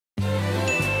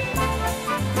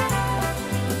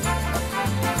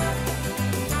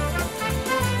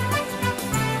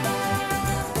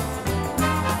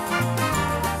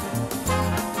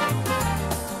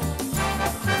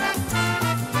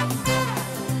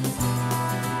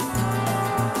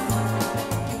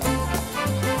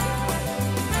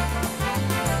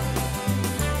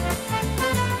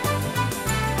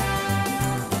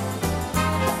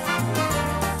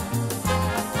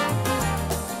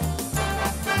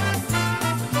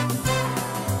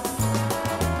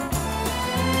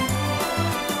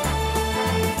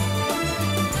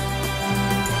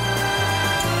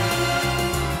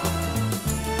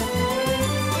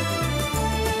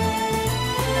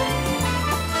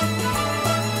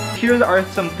here are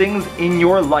some things in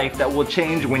your life that will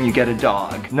change when you get a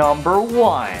dog. Number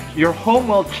 1, your home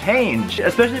will change.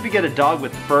 Especially if you get a dog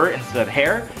with fur instead of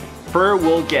hair. Fur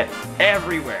will get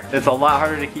everywhere. It's a lot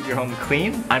harder to keep your home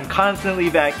clean. I'm constantly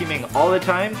vacuuming all the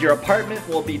time. Your apartment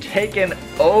will be taken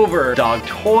over. Dog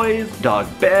toys, dog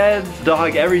beds,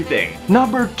 dog everything.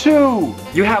 Number 2,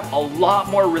 you have a lot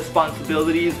more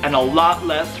responsibilities and a lot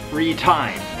less free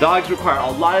time. Dogs require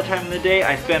a lot of time in the day.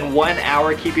 I spend 1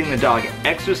 hour keeping the dog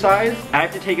exercise. I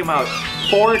have to take him out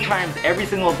 4 times every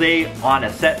single day on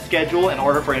a set schedule in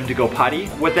order for him to go potty.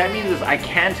 What that means is I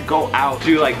can't go out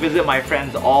to like visit my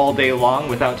friends all day long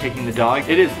without taking the dog.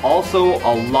 It is also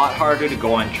a lot harder to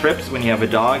go on trips when you have a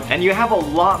dog, and you have a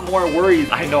lot more worries.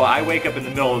 I know I wake up in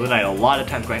the middle of the night a lot of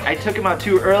times going, I took him out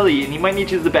too early and he might need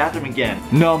to use the bathroom again.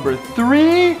 Number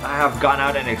 3, I have gone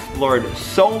out and explored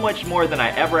so much more than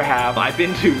I ever have. I've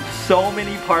been to so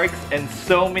many parks and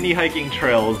so many hiking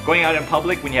trails. Going out in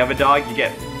public when you have a dog, you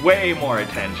get way more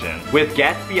attention. With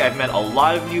Gatsby, I've met a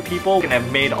lot of new people and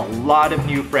have made a lot of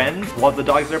new friends. While the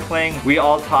dogs are playing, we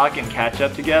all talk and catch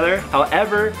up together.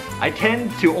 However, I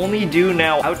tend to only do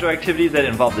now outdoor activities that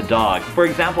involve the dog. For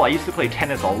example, I used to play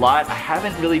tennis a lot. I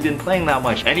haven't really been playing that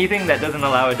much. Anything that doesn't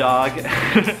allow a dog,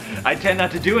 I tend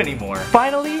not to do anymore.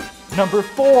 Finally, number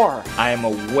 4, I am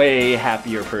a way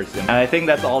happier person. And I think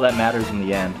that's all that matters in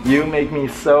the end. You make me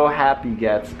so happy,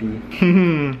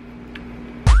 Gatsby.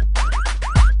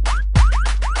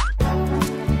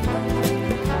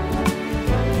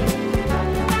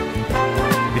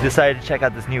 We decided to check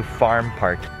out this new farm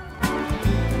park.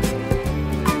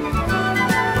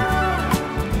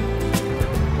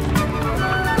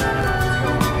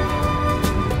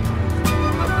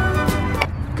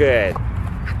 Good.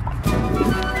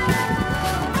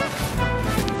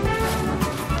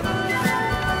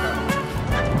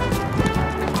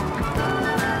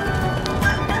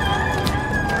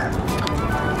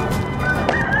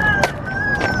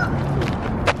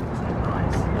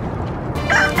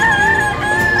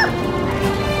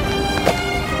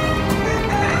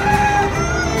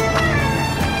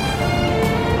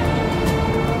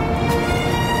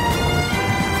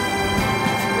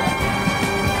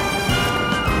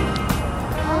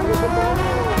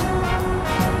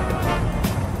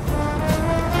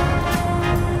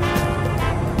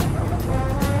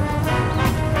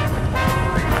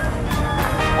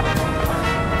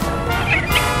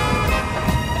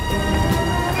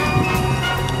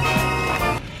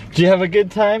 Did you have a good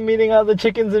time meeting all the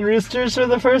chickens and roosters for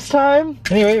the first time?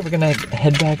 Anyway, we're gonna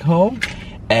head back home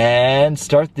and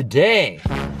start the day.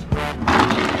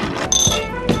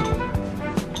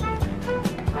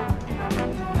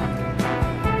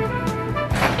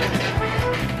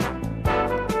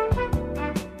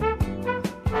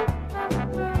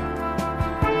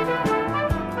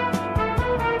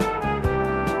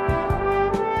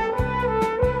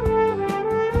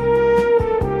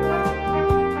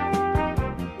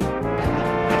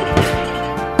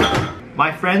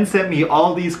 My friend sent me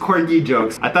all these Corgi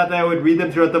jokes. I thought that I would read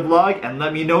them throughout the vlog and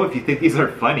let me know if you think these are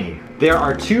funny. There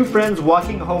are 2 friends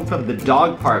walking home from the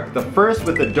dog park. The first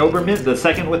with a Doberman, the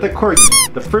second with a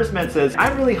Corgi. The first man says,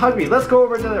 I'm really hungry, let's go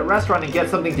over to the restaurant and get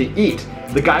something to eat.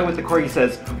 The guy with the Corgi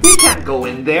says, we can't go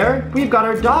in there, we've got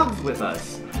our dogs with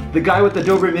us. The guy with the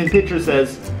Doberman pinscher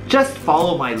says, just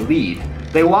follow my lead.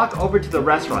 They walk over to the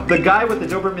restaurant. The guy with the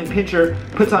Doberman pinscher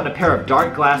puts on a pair of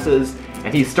dark glasses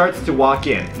and he starts to walk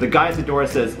in. The guy at the door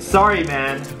says, sorry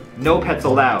man, no pets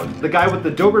allowed. The guy with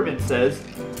the Doberman says,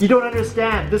 you don't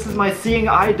understand, this is my seeing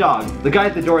eye dog. The guy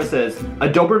at the door says, a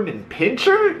Doberman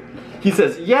pinscher? He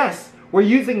says, yes, we're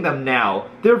using them now.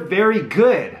 They're very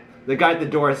good. The guy at the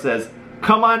door says,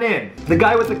 come on in. The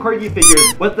guy with the Corgi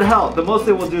figures, what the hell, the most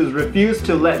they will do is refuse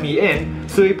to let me in,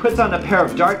 so he puts on a pair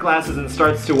of dark glasses and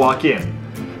starts to walk in.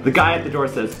 The guy at the door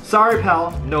says, sorry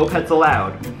pal, no pets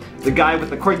allowed. The guy with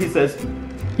the Corgi says,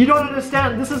 you don't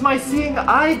understand, this is my seeing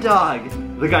eye dog.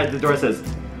 The guy at the door says,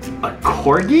 a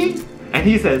Corgi? And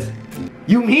he says,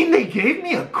 you mean they gave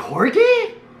me a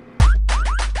Corgi?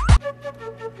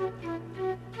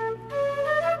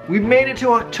 We've made it to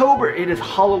October. It is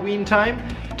Halloween time.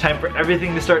 Time for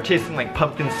everything to start tasting like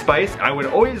pumpkin spice. I would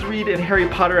always read in Harry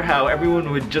Potter how everyone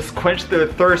would just quench their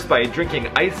thirst by drinking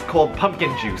ice cold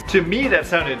pumpkin juice. To me that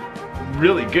sounded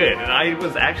really good, and I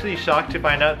was actually shocked to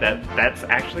find out that that's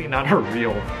actually not a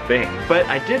real thing. But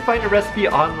I did find a recipe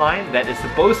online that is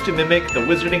supposed to mimic the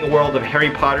Wizarding World of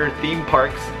Harry Potter theme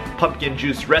park's pumpkin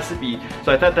juice recipe,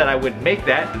 so I thought that I would make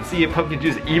that and see if pumpkin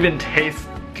juice even tastes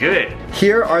good.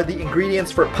 Here are the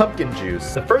ingredients for pumpkin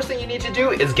juice. The first thing you need to do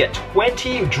is get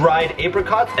 20 dried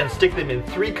apricots and stick them in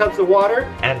 3 cups of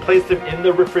water and place them in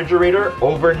the refrigerator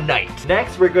overnight.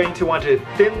 Next, we're going to want to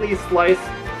thinly slice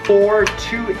 4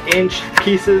 2-inch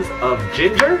pieces of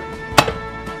ginger,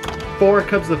 4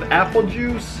 cups of apple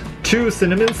juice, 2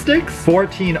 cinnamon sticks,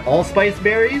 14 allspice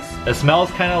berries. It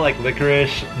smells kind of like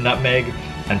licorice, nutmeg,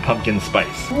 and pumpkin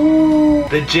spice. Ooh.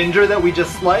 The ginger that we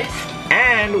just sliced,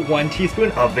 and 1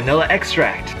 teaspoon of vanilla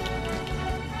extract.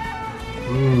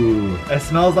 Ooh, it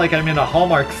smells like I'm in a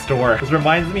Hallmark store. This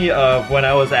reminds me of when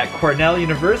I was at Cornell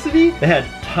University. They had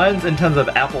tons and tons of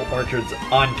apple orchards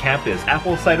on campus.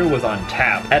 Apple cider was on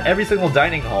tap at every single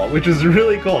dining hall, which was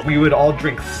really cool. We would all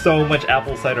drink so much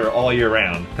apple cider all year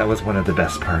round. That was one of the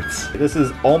best parts. This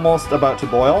is almost about to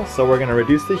boil, so we're gonna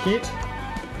reduce the heat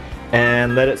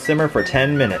and let it simmer for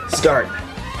 10 minutes. Start.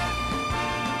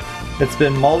 It's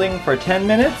been molding for 10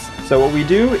 minutes. So what we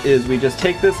do is we just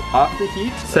take this off the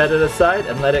heat, set it aside,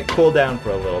 and let it cool down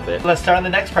for a little bit. Let's start on the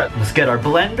next part. Let's get our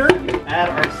blender, add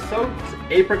our soaked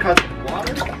apricots and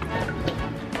water.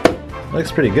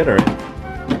 Looks pretty good already.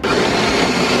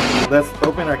 Let's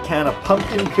open our can of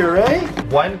pumpkin puree.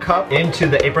 1 cup into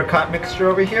the apricot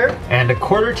mixture over here, and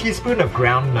 1/4 teaspoon of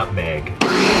ground nutmeg.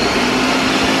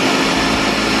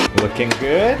 Looking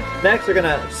good. Next, we're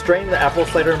gonna strain the apple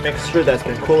cider mixture that's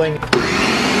been cooling.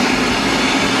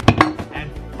 And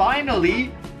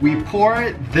finally, we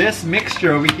pour this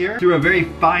mixture over here through a very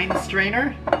fine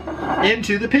strainer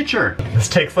into the pitcher. This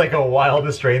takes like a while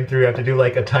to strain through. You have to do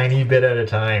like a tiny bit at a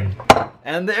time.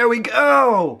 And there we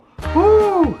go!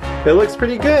 Woo! It looks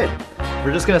pretty good.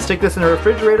 We're just gonna stick this in the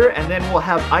refrigerator and then we'll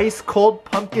have ice cold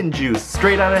pumpkin juice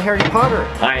straight out of Harry Potter.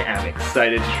 I am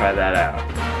excited to try that out.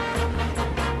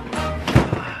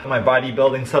 My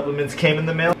bodybuilding supplements came in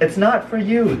the mail. It's not for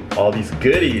you. All these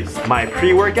goodies. My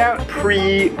pre-workout,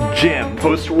 Pre-Jym.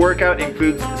 Post-workout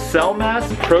includes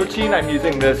Cellmass. Protein, I'm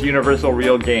using this Universal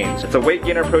Real Gains. It's a weight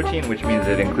gainer protein, which means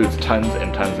it includes tons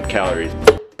and tons of calories.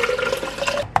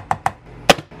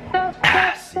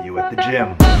 See you at the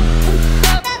gym.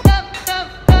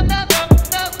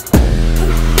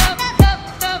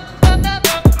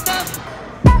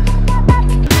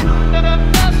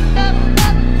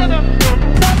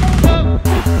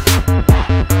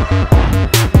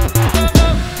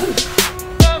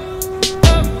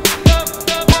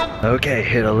 Okay,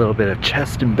 hit a little bit of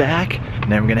chest and back,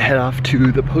 and then I'm gonna head off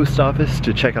to the post office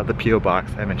to check out the P.O.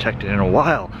 box. I haven't checked it in a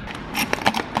while.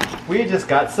 We just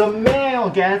got some mail,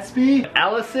 Gatsby.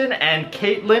 Allison and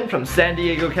Caitlin from San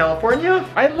Diego, California.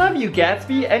 I love you,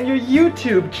 Gatsby, and your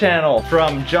YouTube channel.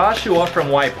 From Joshua from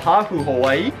Waipahu,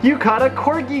 Hawaii. You caught a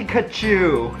Corgi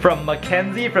Jokes. From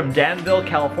Mackenzie from Danville,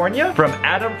 California. From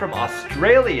Adam from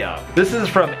Australia. This is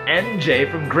from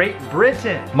NJ from Great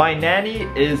Britain. My nanny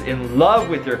is in love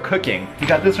with your cooking. You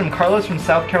got this from Carlos from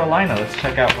South Carolina. Let's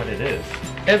check out what it is.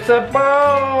 It's a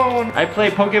bone! I play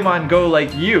Pokemon Go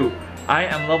like you. I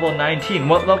am level 19.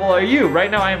 What level are you? Right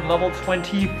now I am level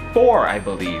 24, I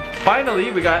believe.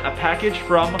 Finally, we got a package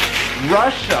from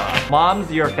Russia. Mom's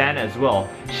your fan as well.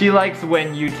 She likes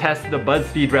when you test the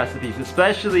BuzzFeed recipes,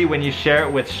 especially when you share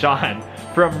it with Sean.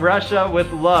 From Russia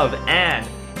with love, Anne.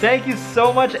 Thank you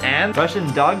so much, Anne. Russian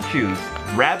dog chews,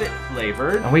 rabbit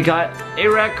flavored. And we got a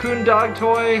raccoon dog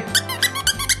toy.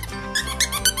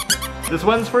 This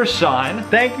one's for Sean.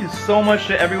 Thank you so much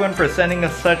to everyone for sending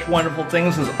us such wonderful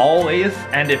things as always.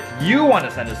 And if you want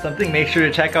to send us something, make sure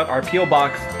to check out our P.O.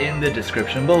 box in the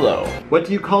description below. What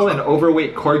do you call an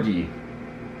overweight corgi?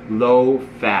 Low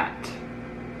fat.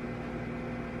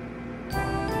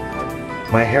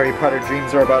 My Harry Potter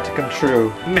dreams are about to come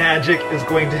true. Magic is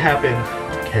going to happen.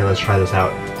 Okay, let's try this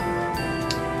out.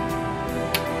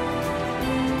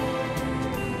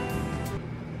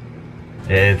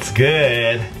 It's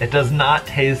good. It does not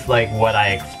taste like what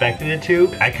I expected it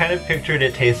to. I kind of pictured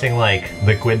it tasting like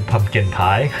liquid pumpkin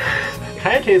pie.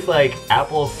 Kind of tastes like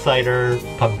apple cider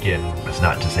pumpkin. It's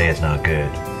not to say it's not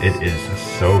good. It is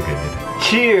so good.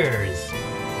 Cheers!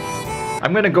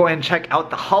 I'm gonna go and check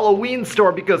out the Halloween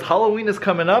store because Halloween is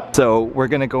coming up. So we're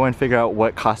gonna go and figure out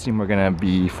what costume we're gonna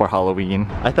be for Halloween.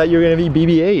 I thought you were gonna be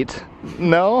BB-8.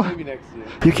 No? Maybe next year.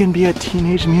 You can be a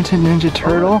Teenage Mutant Ninja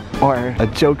Turtle, or a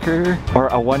Joker, or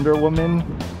a Wonder Woman,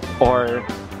 or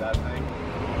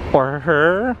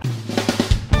her.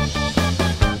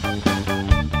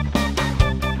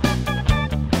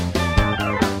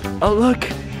 Oh look,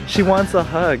 she wants a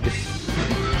hug.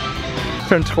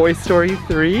 From Toy Story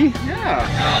 3? Yeah.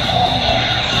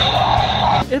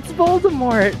 It's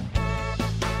Voldemort.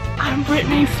 I'm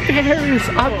Britney Spears,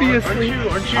 obviously.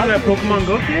 Aren't you that Pokemon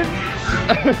Go kid?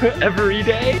 Every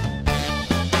day.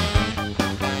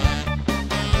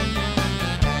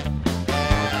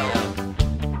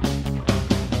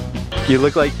 You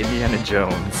look like Indiana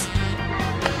Jones.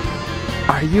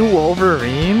 Are you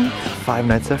Wolverine? Five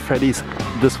Nights at Freddy's.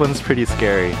 This one's pretty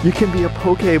scary. You can be a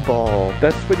Pokeball.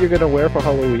 That's what you're gonna wear for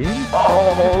Halloween?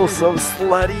 Oh, so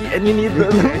slutty. And you need the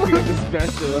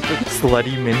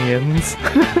slutty minions.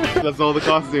 That's all the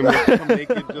costume. I'm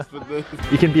naked just with this.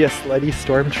 You can be a slutty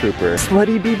stormtrooper.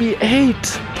 Slutty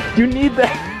BB-8. You need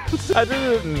that. I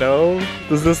didn't know.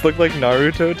 Does this look like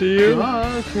Naruto to you?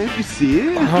 Can't you see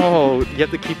it? Oh, you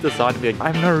have to keep this on and be like,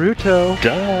 I'm Naruto.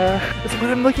 Duh. That's what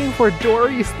I'm looking for.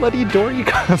 Dory, slutty Dory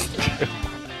costume.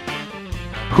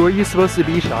 Who are you supposed to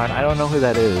be, Sean? I don't know who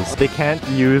that is. They can't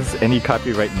use any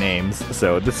copyright names,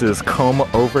 so this is comb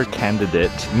over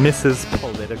candidate, Mrs.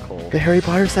 Political. The Harry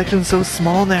Potter section's so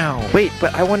small now. Wait,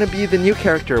 but I want to be the new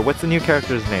character. What's the new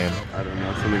character's name? I don't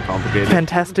know, something complicated.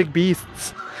 Fantastic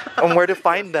Beasts. And where to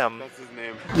find them? That's his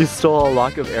name. You stole a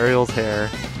lock of Ariel's hair.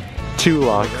 2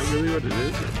 locks. Is that really what it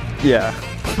is? Yeah.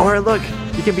 Or look,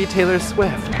 you can be Taylor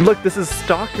Swift. Look, this is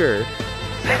Stalker.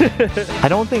 I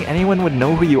don't think anyone would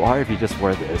know who you are if you just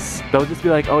wore this. They'll just be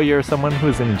like, oh, you're someone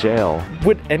who's in jail.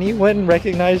 Would anyone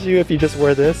recognize you if you just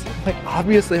wore this? Like,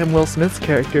 obviously I'm Will Smith's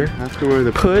character. I have to wear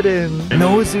the Puddin'.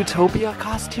 No Zootopia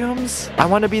costumes? I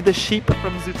want to be the sheep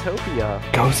from Zootopia.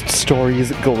 Ghost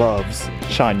Stories gloves.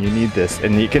 Sean, you need this,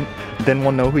 and you can. Then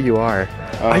we'll know who you are.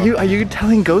 Are you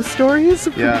telling ghost stories?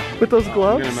 Yeah. With those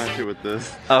gloves? I'm gonna match it with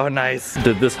this. Oh, nice.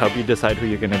 Did this help you decide who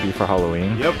you're gonna be for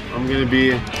Halloween? Yep, I'm gonna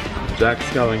be Jack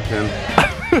Skellington.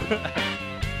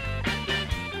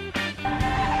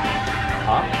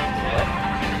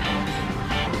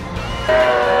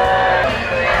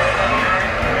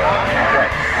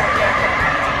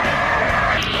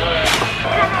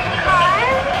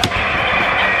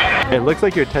 It looks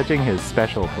like you're touching his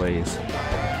special place.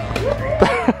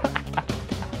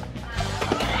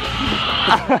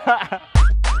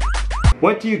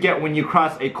 What do you get when you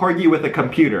cross a corgi with a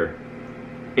computer?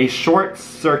 A short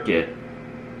circuit.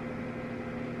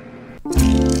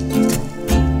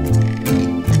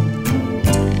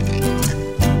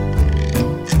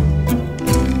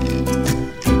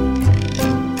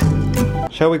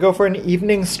 Shall we go for an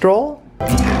evening stroll?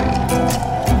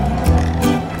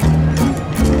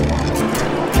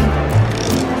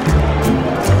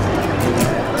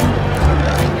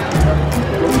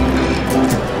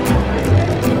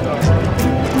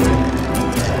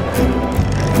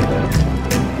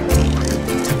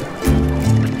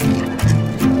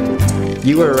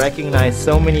 You were recognized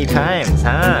so many times,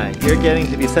 huh? You're getting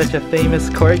to be such a famous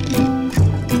corgi.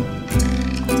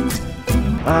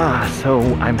 So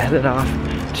I'm headed off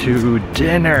to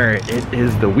dinner. It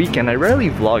is the weekend. I rarely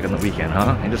vlog on the weekend,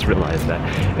 huh? I just realized that.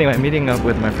 Anyway, I'm meeting up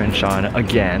with my friend Sean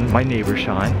again, my neighbor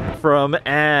Sean, from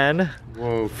Anne.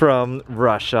 Whoa. From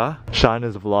Russia. Sean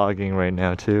is vlogging right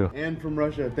now too. And from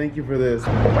Russia, thank you for this.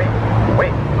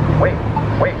 Wait.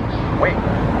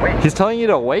 He's telling you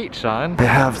to wait, Sean. They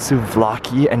have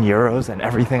souvlaki and gyros and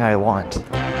everything I want.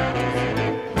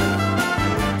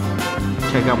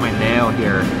 Check out my nail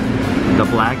here. The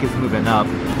black is moving up.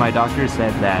 My doctor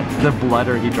said that the blood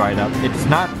already dried up. It's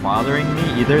not bothering me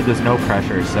either. There's no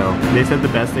pressure, so they said the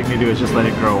best thing to do is just let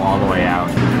it grow all the way out.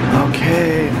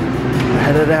 Okay,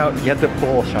 headed out. You have to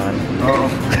pull, Sean. Oh.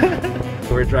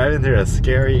 We're driving through a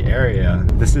scary area.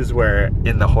 This is where,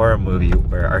 in the horror movie,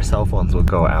 where our cell phones will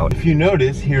go out. If you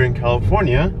notice, here in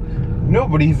California,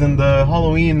 nobody's in the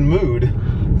Halloween mood.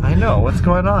 I know, what's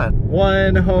going on?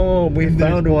 One home, we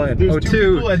found one. There's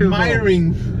two people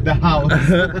admiring the house.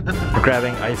 We're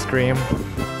grabbing ice cream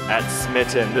at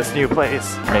Smitten, this new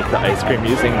place. Make the ice cream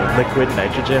using liquid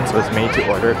nitrogen, so it's made to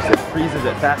order because it freezes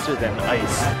it faster than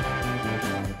ice.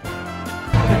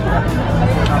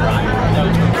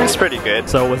 It's pretty good.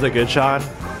 So was it good, Sean?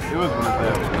 It was worth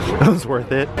it. It was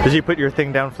worth it. Did you put your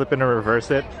thing down, flip it, and reverse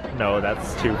it? No,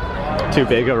 that's too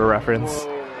big of a reference.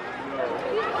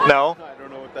 No? I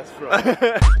don't know what that's from.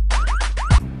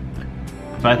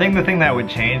 So I think the thing that would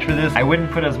change for this, I wouldn't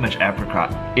put as much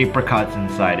apricots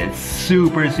inside. It's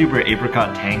super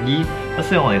apricot tangy. That's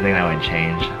the only thing that would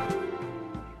change.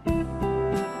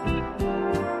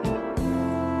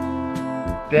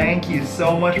 Thank you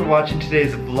so much for watching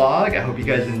today's vlog. I hope you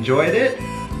guys enjoyed it.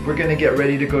 We're gonna get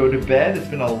ready to go to bed. It's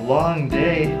been a long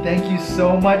day. Thank you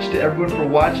so much to everyone for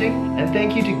watching. And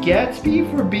thank you to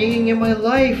Gatsby for being in my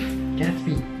life.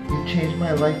 Gatsby, you changed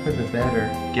my life for the better.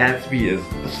 Gatsby is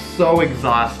so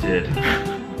exhausted.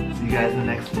 See you guys in the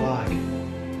next vlog.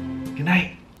 Good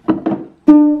night.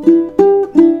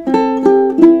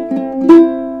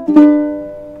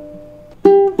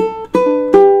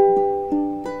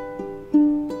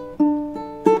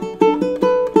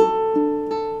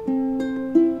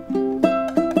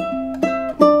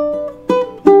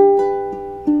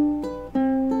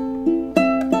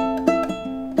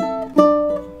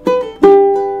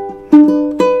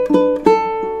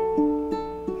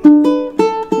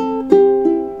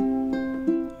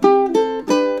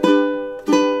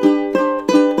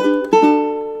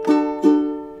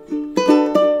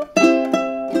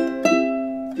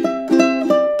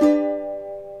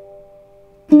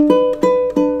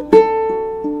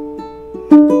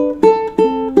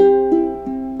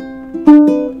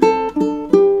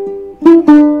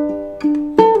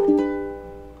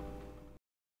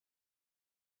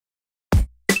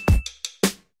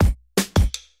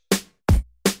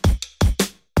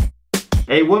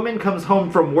 A woman comes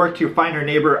home from work to find her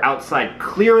neighbor outside,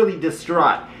 clearly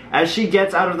distraught. As she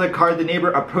gets out of the car, the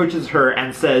neighbor approaches her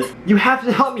and says, "You have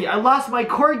to help me, I lost my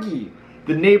Corgi."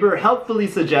 The neighbor helpfully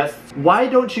suggests, "Why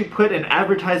don't you put an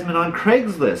advertisement on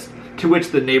Craigslist?" To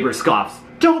which the neighbor scoffs,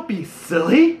 "Don't be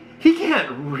silly, he can't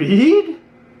read."